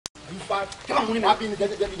fat. Come on, money. Happy, you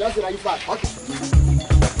just say that you fat. Okay.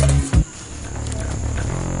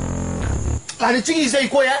 And the chicken is say you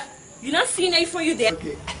yeah? You not seeing it for you there?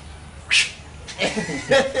 Okay.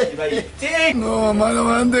 No, man, I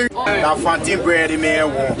want to. That fancy bread, man.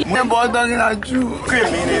 My boy doesn't like you. Cream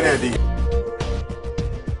in it.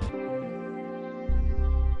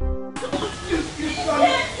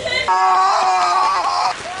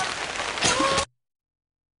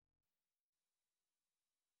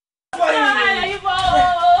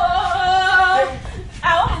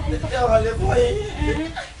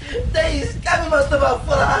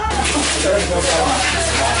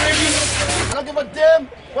 I don't give a damn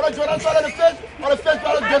what I Jordan saw in the face or the face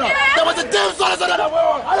part of dinner. There was a damn saw in the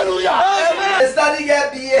world. Hallelujah. Amen. Starting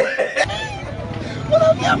at the end. What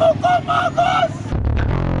up, yeah, Marcos?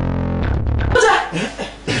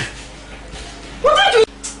 What are you doing?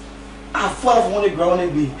 I fall from the ground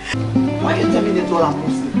and be. Why you tell me that all I'm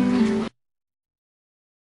posting?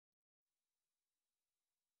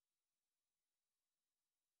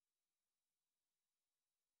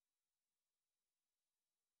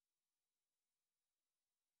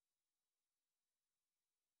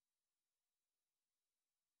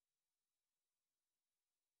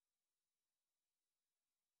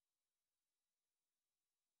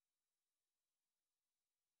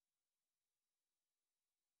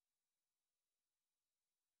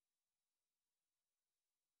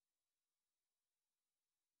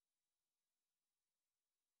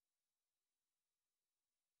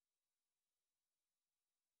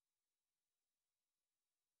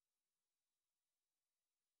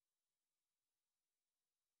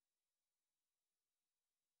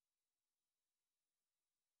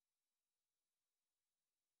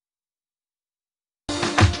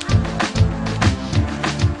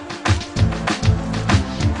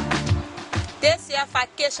 This year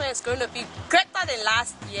vacation is going to be greater than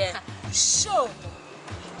last year. Sure.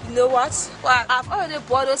 You know what? Well, I've already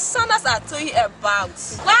bought those sandals I told you about.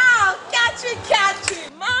 Wow, catchy.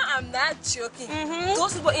 Man, I'm not joking.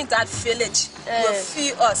 Those people in that village will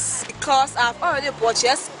feel us because I've already bought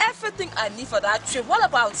just everything I need for that trip. What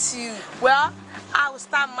about you? Well, I will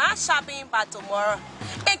start my shopping by tomorrow.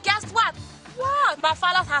 And guess what? What? My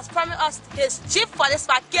father has promised us his jeep for this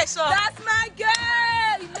vacation. That's my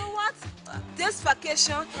girl. You know what? This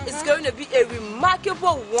vacation is going to be a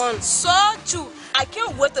remarkable one. So true. I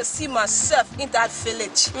can't wait to see myself in that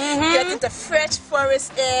village. Getting the fresh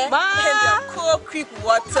forest air and the cold creek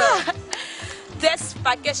water. This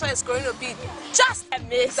vacation is going to be just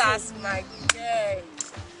amazing. That's my girl.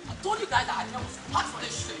 I told you guys that I was hot for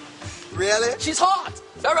this trip. Really? She's hot.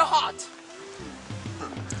 Very hot.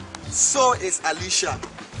 So is Alicia.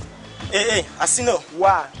 Hey, Asino.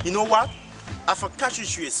 Why? You know what? I forgot you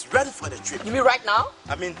is ready for the trip. You mean right now?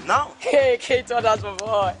 I mean, now. Hey, Kato, that's my boy.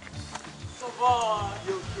 My boy.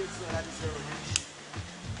 Yo, Kato, that is very rich.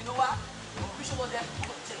 You know what? We should go there.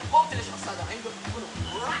 Go to the shop saga and you're going to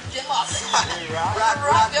rock them up.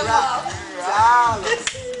 Rock them up.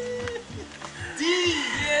 D.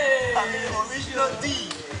 Yeah. I mean, original D.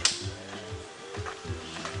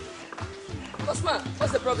 Osman,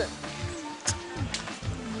 what's the problem?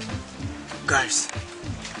 Guys,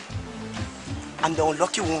 I'm the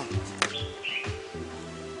unlucky one.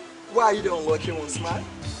 Why are you the unlucky one, Smart?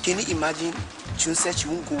 Can you imagine June said she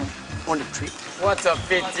won't go on the trip? What a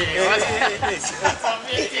pity.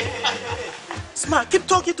 Smart, keep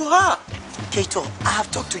talking to her. Kato, I have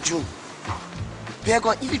talked to June. We are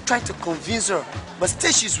going to even try to convince her, but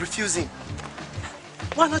still she's refusing.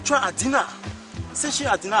 Why not try a dinner? Since she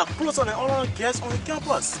had dinner close on the other guests on the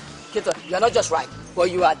campus. Kato, you are not just right, but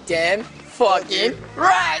you are damn fucking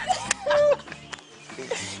right.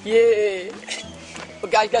 Yeah.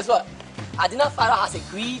 But guys, guess what? Adina's father has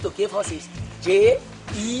agreed to give us his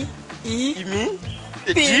J-E-E. You mean?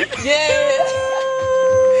 A P. jeep? Yeah.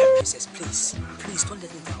 He says, please don't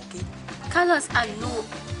let me down, okay? Carlos, I know.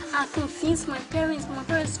 I convinced my parents. My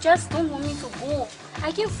parents just don't want me to go.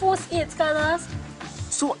 I can't force it, Carlos.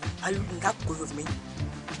 So, are you not going with me?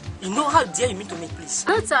 You know how dare you mean to me, please?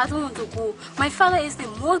 Answer, I don't want to go. My father is the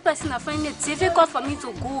most person I find it difficult for me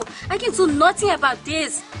to go. I can do nothing about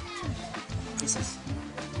this. Princess,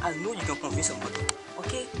 I know you can convince somebody,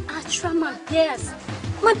 okay? I try my best.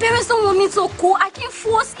 My parents don't want me to go. I can't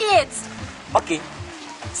force it. Okay.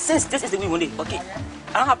 Since this is the way we want it, okay?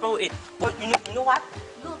 I don't have problem with it. But you know what?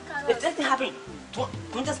 No, Carlos. If this thing happens,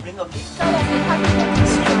 don't just bring it, okay? Carlos, it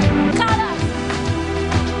happened. Carlos.